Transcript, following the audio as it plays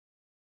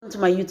To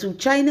my YouTube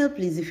channel,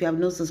 please, if you have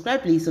not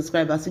subscribed, please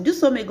subscribe. As you do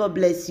so, may God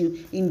bless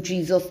you in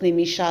Jesus' name,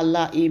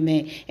 inshallah,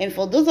 amen. And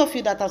for those of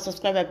you that are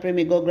subscribed, I pray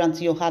may God grant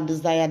you your heart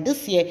desire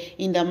this year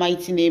in the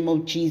mighty name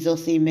of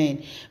Jesus,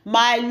 amen.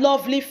 My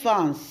lovely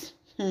fans,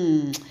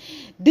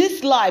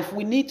 this life,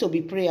 we need to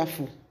be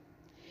prayerful.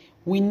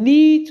 We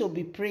need to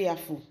be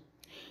prayerful.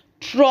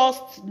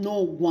 Trust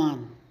no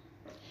one.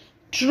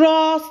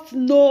 Trust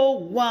no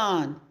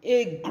one.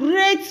 A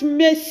great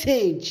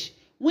message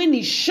when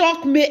it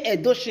shocked me,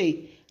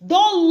 Edochie.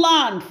 Don't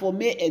land for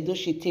me,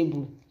 Edochie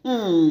table.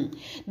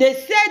 They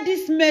said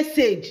this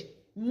message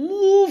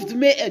moved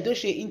me,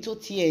 Edochie, into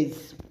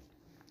tears.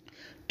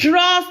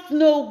 Trust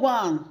no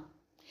one.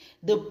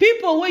 The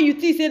people when you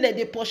think say that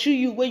they pursue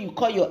you, when you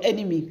call your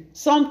enemy,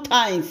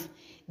 sometimes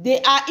they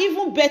are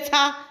even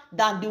better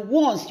than the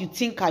ones you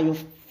think are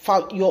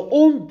your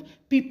own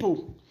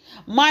people.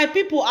 My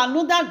people,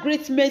 another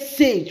great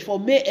message for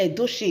me,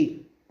 Edochie.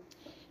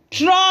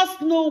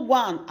 Trust no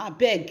one.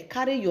 Abeg,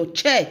 carry your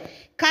chair,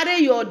 carry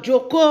your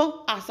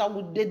joko as I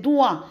would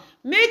do am.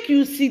 Make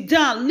you sit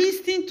down,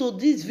 listen to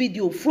this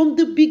video from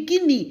the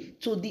beginning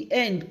to the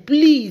end.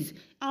 Please,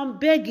 I'm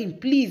begging,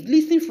 please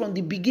listen from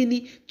the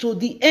beginning to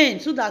the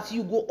end so that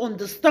you go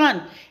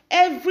understand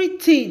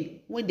everything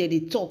when they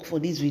talk for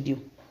this video.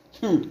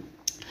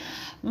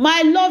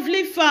 My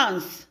lovely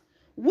fans,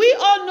 we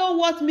all know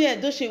what me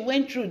Edochie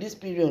went through this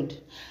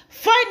period.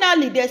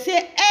 Finally, they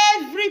say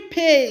every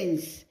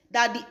pains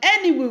that the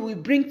enemy will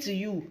bring to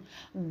you,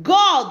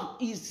 God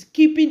is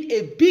keeping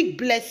a big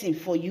blessing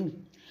for you.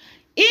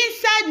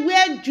 Inside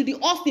where Judy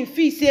Austin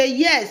Fee say,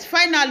 yes,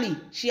 finally,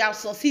 she has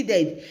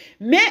succeeded.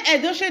 May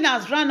Edochie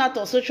has run out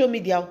of social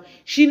media.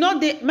 She not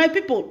they, my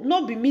people,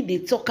 not be me, they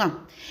talk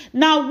am.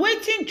 Now,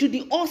 waiting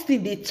Judy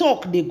Austin, they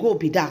talk, they go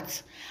be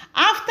that.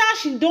 After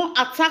she don't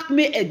attack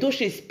me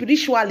Edochie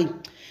spiritually,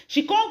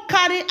 she can't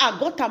carry a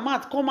gutter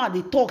mat, come out,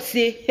 they talk,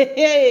 say,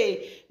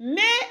 hey,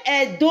 May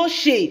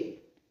Edochie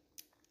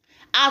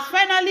has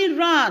finally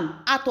run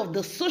out of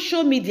the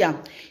social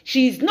media.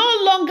 She is no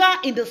longer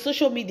in the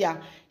social media.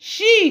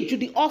 She,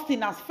 Judy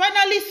Austin, has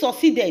finally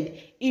succeeded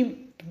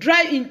in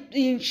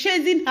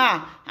chasing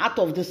her out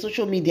of the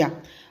social media.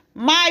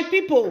 My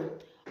people,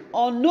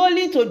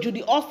 unknowingly to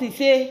Judy Austin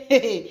say,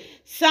 hey,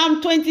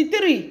 Psalm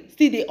 23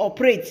 still they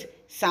operate.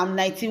 Psalm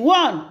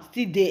 91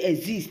 still they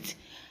exist.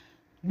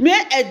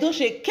 May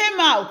Edochie came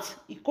out,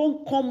 he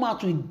can't come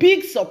out with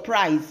big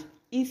surprise.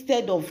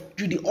 Instead of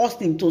Judy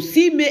Austin to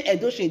see May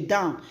Edochie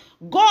down,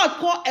 God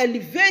can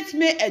elevate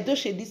May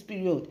Edochie this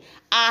period.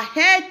 Her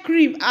hair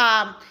cream,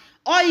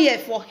 oil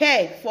for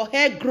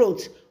hair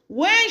growth.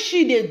 When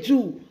she they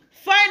do,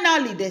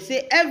 finally they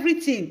say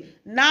everything.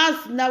 Now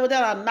whether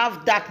or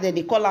not that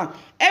they call her,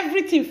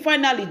 everything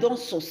finally don't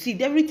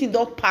succeed. Everything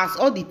don't pass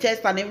all the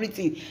tests and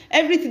everything.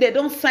 Everything they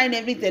don't sign,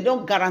 everything they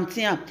don't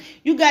guarantee her.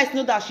 You guys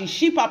know that she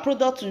ship her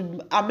product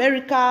to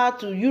America,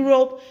 to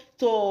Europe,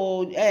 to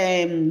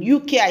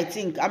UK, I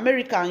think,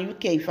 America and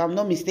UK, if I'm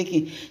not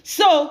mistaken.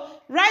 So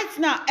right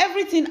now,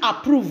 everything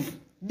approved.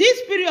 This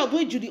period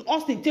where Judy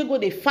Austin take go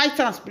they fight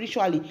her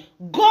spiritually,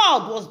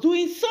 God was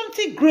doing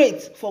something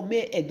great for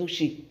May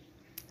Edochie.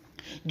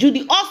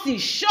 Judy Austin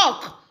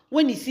shocked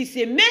when he sees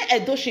say May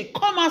Edochie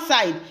come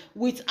outside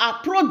with her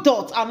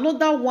product,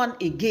 another one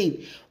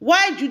again.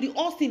 While Judy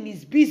Austin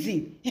is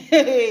busy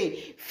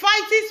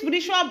fighting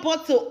spiritual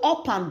battle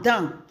up and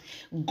down,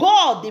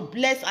 God they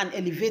bless and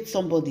elevate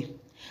somebody.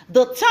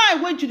 The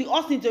time when Judy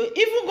Austin to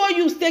even go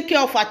use take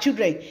care of her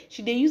children,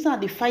 she they use her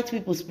they fight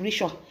people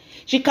spiritual.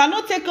 She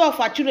cannot take care of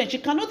her children. She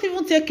cannot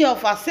even take care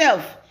of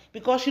herself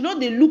because she know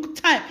they look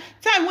time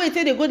when they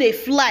say they go they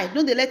fly.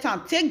 No, they let her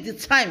take the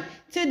time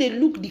say they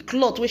look the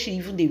cloth where she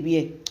even they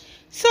wear.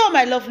 So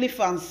my lovely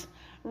fans,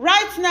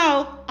 right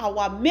now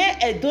our May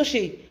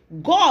Edochie,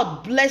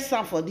 God bless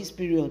her for this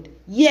period.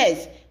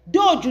 Yes,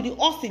 though Judy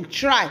Austin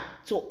tried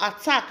to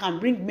attack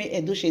and bring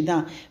May Edochie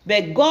down,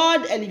 but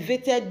God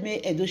elevated May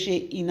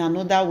Edochie in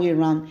another way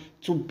around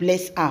to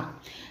bless her.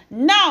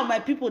 Now, my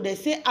people, they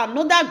say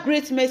another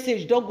great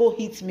message don't go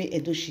hit May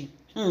Edochie.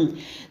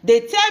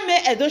 They tell May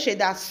Edochie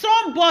that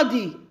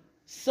somebody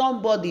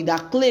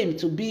that claimed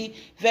to be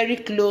very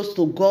close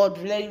to God,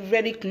 very,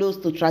 very close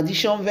to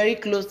tradition, very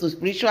close to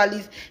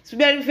spiritualists,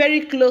 very,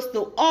 very close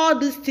to all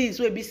these things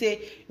where we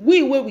say,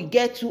 where we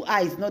get 2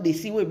 eyes, not they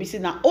see where we say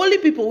now only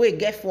people will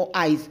get 4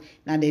 eyes,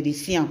 now they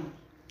see them.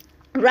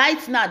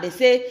 Right now, they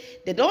say,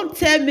 they don't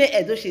tell me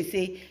Edochie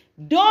say,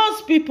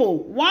 those people,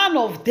 one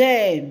of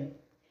them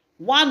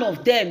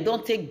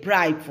don't take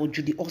bribe for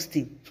Judy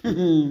Austin.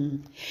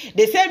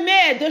 They say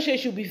May Edochie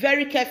should be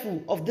very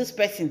careful of this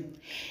person.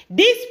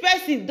 This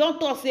person don't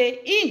talk say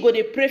he go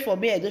dey pray for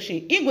May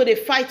Edochie, he go dey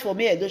fight for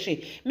May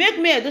Edochie, make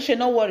May Edochie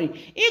not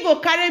worry, he go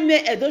carry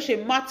May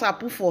Edochie matter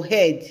put for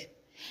head.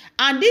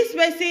 And this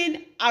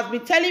person has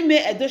been telling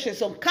May Edochie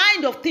some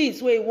kind of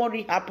things where it won't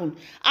really happen.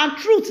 And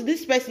truth,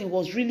 this person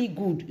was really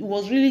good. He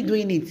was really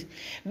doing it.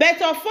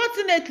 But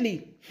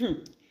unfortunately,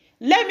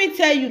 let me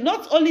tell you,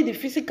 not only the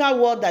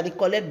physical world that they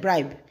collect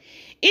bribe.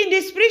 In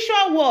the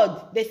spiritual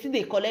world, they still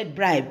they collect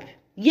bribe.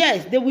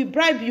 Yes, they will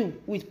bribe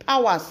you with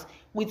powers,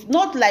 with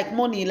not like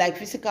money, like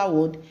physical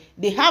world.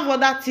 They have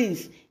other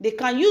things they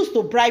can use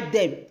to bribe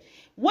them.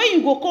 When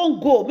you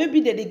go, maybe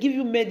they give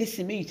you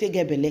medicine, make you take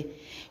get belle.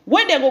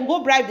 When they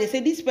go bribe, they say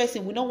this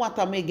person we don't want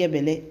to make get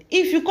belle.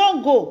 If you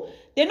can't go,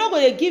 they no go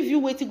dey give you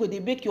wetin go dey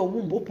make your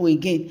womb open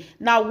again.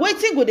 Now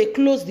wetin go dey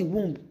close the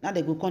womb, now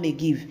they go come dey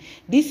give.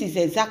 This is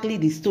exactly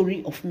the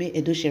story of me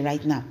Edochie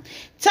right now.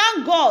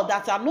 Thank God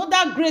that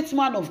another great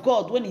man of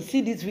God, when he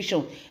see this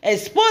vision,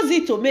 expose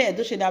it to me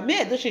Edochie, that me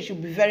Edochie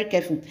should be very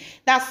careful.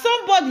 That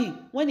somebody,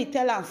 when he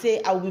tell am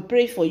say I will be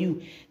praying for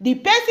you, the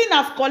person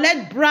have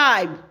collect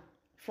bribe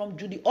from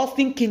Judy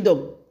Austin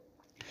kingdom.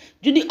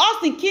 Judy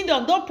Austin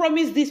kingdom don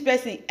promise this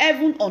person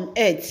heaven on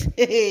earth.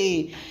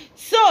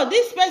 So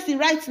this person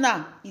right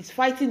now is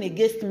fighting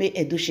against me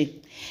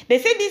Edochie. They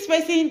say this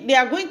person, they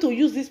are going to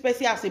use this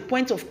person as a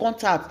point of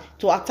contact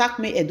to attack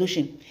me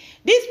Edochie.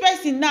 This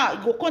person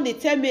now go come dey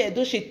tell me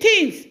Edochie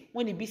things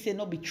when e be say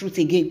no be truth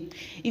again.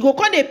 E go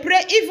come dey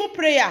pray evil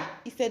prayer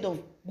instead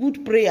of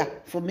good prayer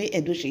for me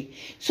Edochie.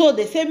 So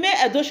they say me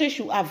Edochie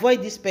should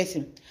avoid this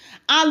person.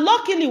 And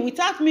luckily,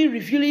 without me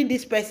revealing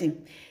this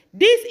person,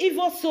 this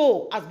evil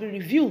soul has been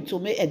revealed to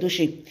me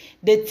Edochie.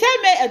 They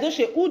tell me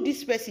Edochie who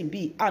this person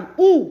be and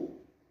who.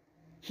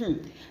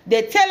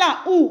 They tell her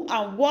who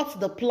and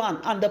what the plan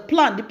and the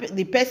plan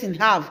the person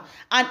have,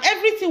 and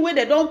everything where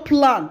they don't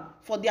plan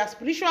for their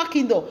spiritual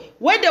kingdom.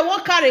 When they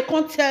won't carry,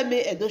 can't tell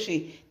me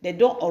Edochie. They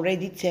don't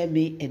already tell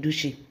me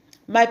Edochie.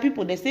 My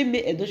people, they say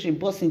me Edochie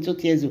burst into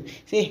tears.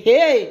 Say,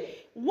 hey,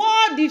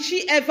 what did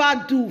she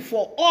ever do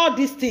for all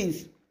these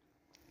things?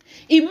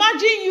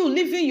 Imagine you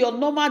living your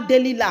normal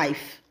daily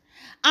life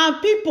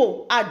and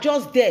people are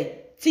just there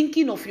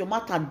thinking of your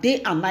matter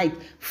day and night,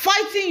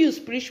 fighting you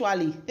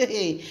spiritually.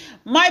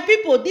 My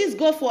people, this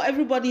goes for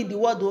everybody in the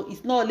world though.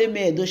 It's not only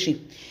me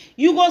Edochie.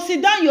 You go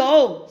sit down your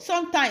own,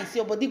 sometimes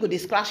your body go dey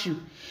scratch you.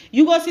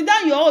 You go sit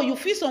down your own, you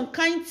feel some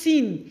kind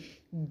thing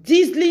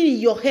drizzling in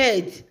your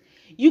head.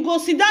 You go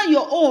sit down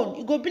your own,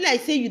 you go be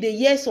like say you dey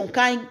hear some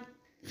kind.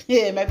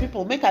 My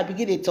people, make I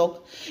begin to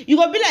talk. You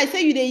go be like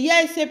say you dey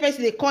hear say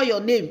person dey call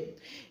your name.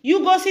 You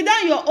go sit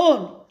down your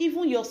own,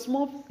 even your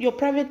small, your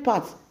private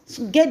parts.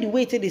 So get the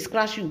way till they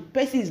scratch you.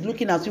 Person is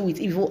looking at you with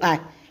evil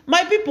eye.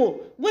 My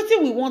people,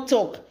 wetin we want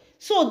talk.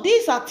 So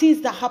these are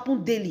things that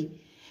happen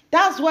daily.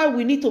 That's why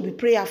we need to be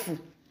prayerful.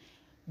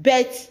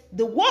 But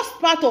the worst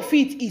part of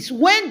it is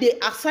when they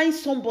assign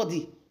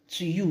somebody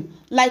to you.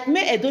 Like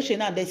me Edochie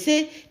now, they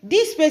say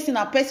this person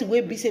a person wey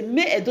be say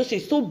me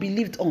Edochie so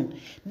believed on.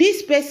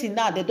 This person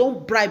now, they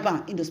don't bribe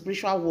am in the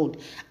spiritual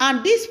world.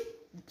 And this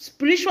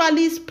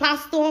spiritualist,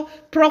 pastor,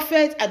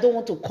 prophet, I don't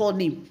want to call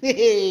name.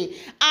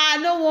 I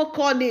don't want to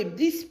call name.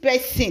 This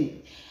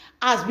person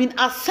has been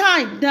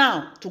assigned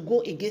now to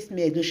go against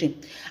me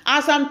Edochie.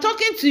 As I'm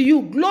talking to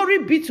you,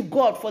 glory be to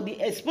God for the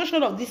exposure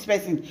of this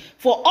person,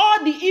 for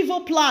all the evil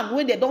plan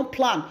when they don't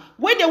plan,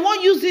 when they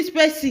won't use this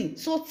person,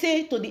 so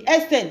say to the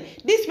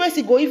extent this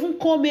person go even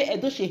call me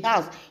Edochie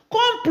house,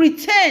 come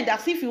pretend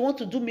as if he want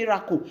to do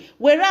miracle,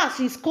 whereas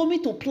he's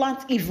coming to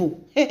plant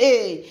evil.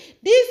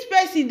 This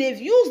person,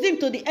 they've used him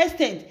to the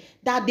extent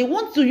that they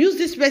want to use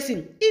this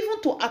person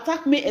even to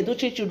attack me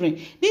Edochie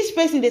children. This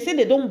person, they say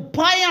they don't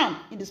buy him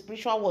in the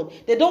spiritual world.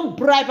 They don't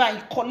bribe him.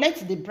 He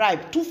collects the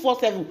bribe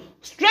 247,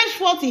 stretch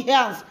forth his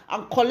hands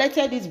and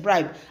collected this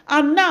bribe.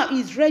 And now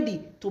he's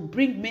ready to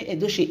bring me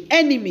Edochie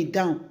enemy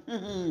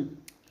down.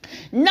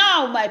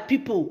 Now, my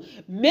people,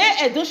 me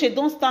Edochie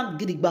don't stand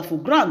gidigba for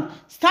ground.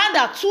 Stand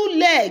at two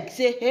legs.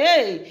 Say,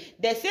 hey,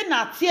 they say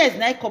na tears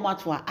na come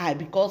out for her eye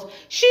because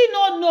she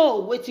no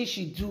know wetin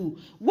she do,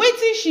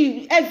 wetin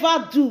she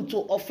ever do to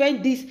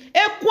offend this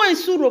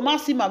ekwensu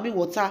romancy mami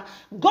water.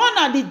 Gone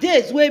are the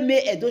days where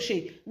me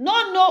Edochie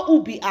no know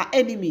who be her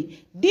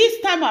enemy.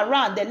 This time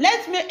around, they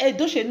let me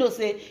Edochie know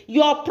say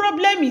your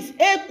problem is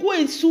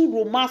ekwensu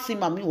romancy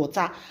mami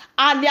water.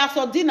 Alias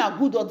Odina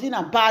good,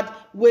 Odina bad,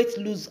 weight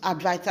lose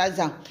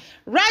advertiser.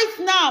 Right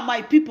now,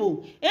 my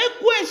people,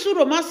 Ekwensu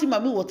romancy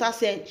mami water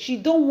said she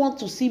don't want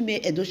to see me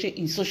Edochie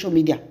in social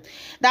media.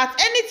 That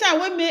anytime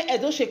when me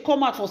Edochie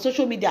come out for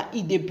social media,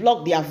 they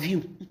block their view.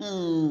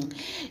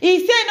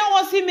 He say no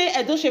want see me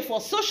Edochie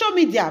for social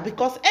media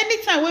because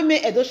anytime when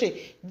me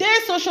Edochie they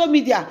social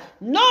media,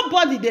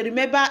 nobody they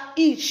remember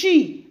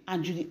she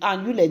and Yule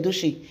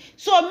Edochie.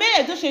 So me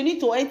Edochie need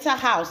to enter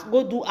house,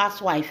 go do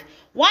housewife.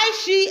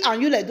 Why she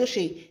and Yule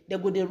Edochie, they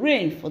go the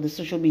reign for the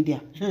social media.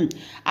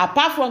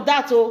 Apart from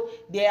that,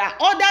 there are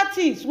other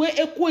things where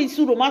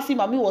Ekwensu romancy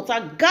mami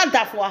water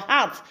gather for her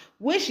heart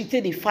where she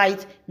take the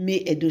fight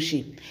me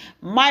Edochie.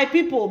 My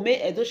people, me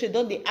Edochie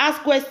don't they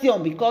ask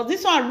question because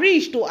this one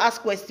reach to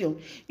ask question.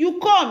 You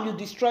come, you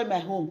destroy my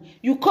home.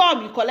 You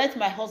come, you collect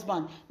my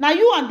husband. Now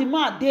you and the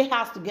man they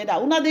house together.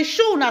 Una they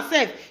show una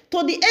self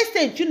to the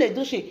extent Yule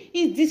Edochie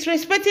is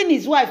disrespecting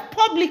his wife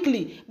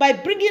publicly by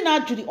bringing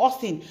her to the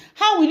Austin.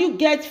 How will you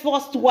get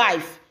first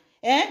wife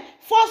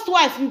First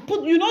wife, you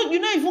don't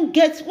even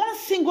get one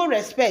single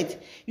respect.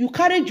 You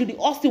carry Judy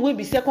Austin wey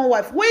be second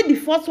wife, wey the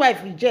first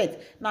wife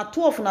reject. Na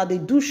two of una dey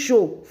do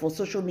show for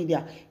social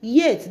media,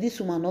 yet this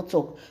woman not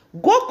talk.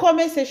 Go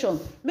comment section,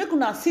 make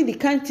una see the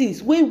kind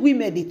things wey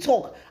women dey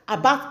talk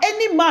about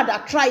any man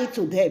that try it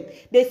to them.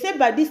 They say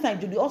by this time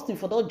Judy Austin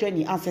for don join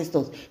im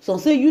ancestors. Some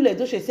say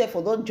Edochie sef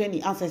for don join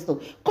im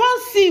ancestors. Come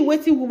see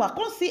wetin woman,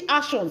 come see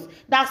actions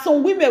that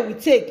some women will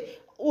take.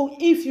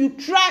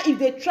 If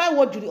they try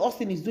what Judy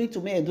Austin is doing to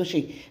me,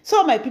 Edochie.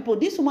 So my people,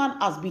 this woman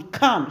has been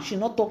calm. She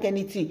not talk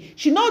anything.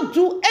 She not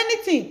do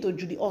anything to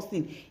Judy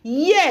Austin.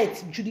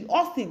 Yet Judy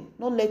Austin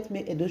not let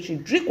me,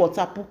 Edochie, drink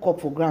water, put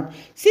cup for ground.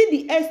 See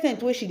the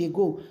extent where she dey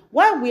go.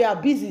 While we are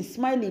busy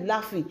smiling,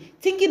 laughing,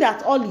 thinking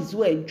that all is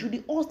well,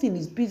 Judy Austin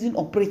is busy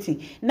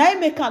operating. Now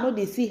make her know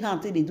they see her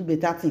until they do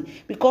better thing.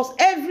 Because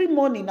every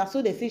morning, now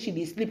so they say she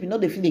dey sleep,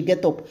 they feel they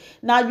get up.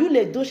 Now you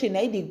Edochie,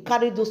 now they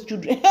carry those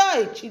children.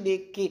 Hey,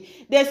 Chineke.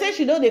 They say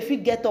she know they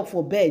fit get up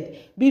for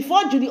bed.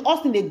 Before Judy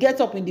Austin they get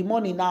up in the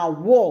morning, now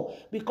war.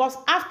 Because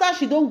after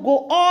she don't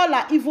go all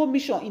her evil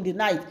mission in the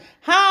night,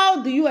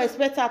 how do you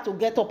expect her to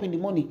get up in the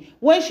morning?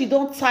 When she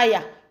don't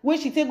tire, when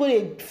she take go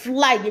they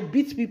fly, they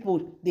beat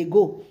people, they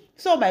go.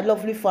 So my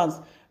lovely fans,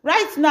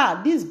 right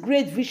now, this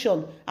great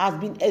vision has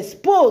been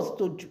exposed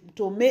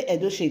to May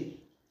Edochie,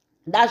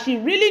 that she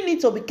really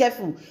needs to be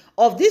careful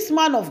of this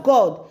man of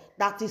God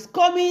that is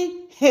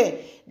coming,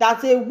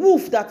 that's a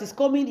wolf that is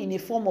coming in a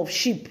form of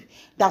sheep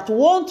that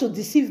want to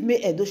deceive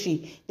May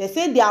Edochie. They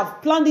say they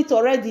have planned it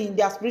already in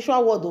their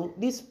spiritual world.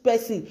 This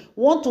person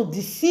want to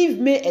deceive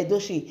May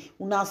Edochie.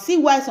 We now see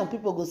why some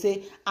people go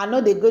say, I know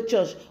they go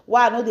church,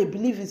 why I know they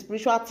believe in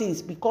spiritual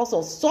things, because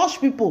of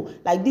such people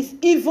like this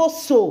evil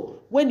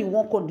soul when you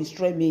want to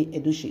destroy May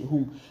Edochie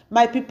home.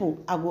 My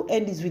people, I will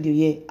end this video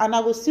here and I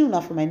will see you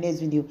now for my next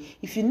video.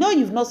 If you know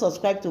you've not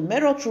subscribed to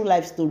Mero True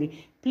Life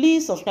Story,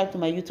 please subscribe to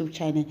my YouTube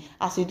channel.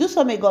 As you do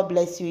so, may God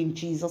bless you in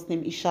Jesus'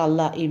 name,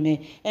 inshallah,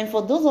 amen. And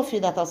for those of you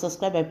that are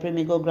subscribed, I pray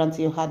may God grant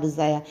you your heart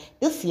desire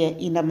this year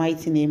in the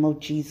mighty name of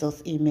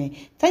Jesus, amen.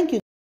 Thank you.